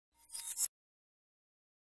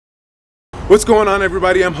What's going on,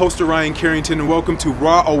 everybody? I'm host Ryan Carrington, and welcome to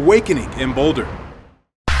Raw Awakening in Boulder. My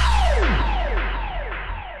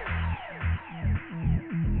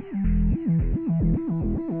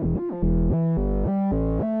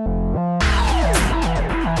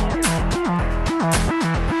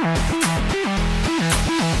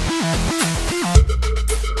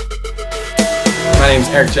name is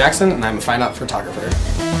Eric Jackson, and I'm a fine art photographer.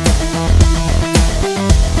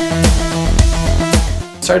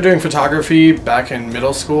 Started doing photography back in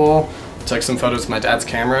middle school. Took some photos with my dad's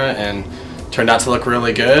camera and turned out to look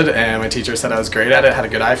really good, and my teacher said I was great at it, had a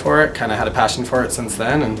good eye for it, kind of had a passion for it since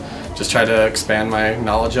then, and just tried to expand my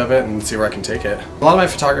knowledge of it and see where I can take it. A lot of my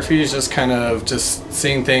photography is just kind of just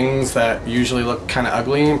seeing things that usually look kind of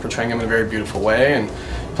ugly and portraying them in a very beautiful way, and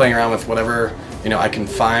playing around with whatever I can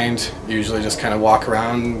find. Usually just kind of walk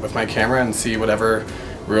around with my camera and see whatever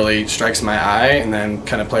really strikes my eye, and then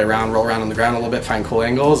kind of play around, roll around on the ground a little bit, find cool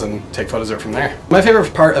angles, and take photos of it from there. My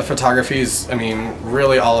favorite part of photography is,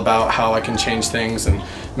 really all about how I can change things and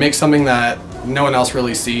make something that no one else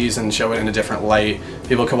really sees and show it in a different light.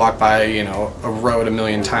 People could walk by, a road a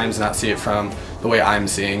million times and not see it from the way I'm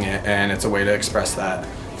seeing it, and it's a way to express that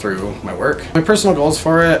through my work. My personal goals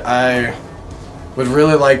for it, I would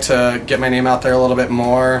really like to get my name out there a little bit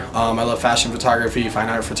more. I love fashion photography, fine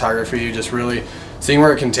art photography, just really seeing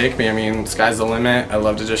where it can take me. Sky's the limit. I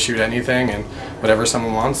love to just shoot anything, and whatever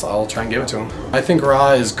someone wants, I'll try and give it to them. I think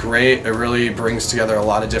RAW is great. It really brings together a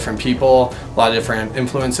lot of different people, a lot of different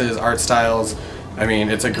influences, art styles.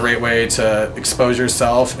 It's a great way to expose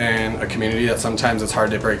yourself in a community that sometimes it's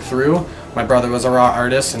hard to break through. My brother was a RAW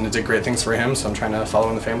artist and it did great things for him, so I'm trying to follow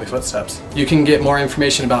in the family footsteps. You can get more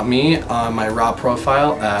information about me on my RAW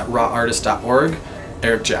profile at rawartist.org,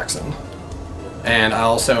 Eric Jackson. And I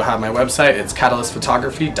also have my website, it's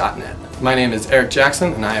catalystphotography.net. My name is Eric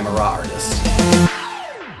Jackson and I am a RAW artist.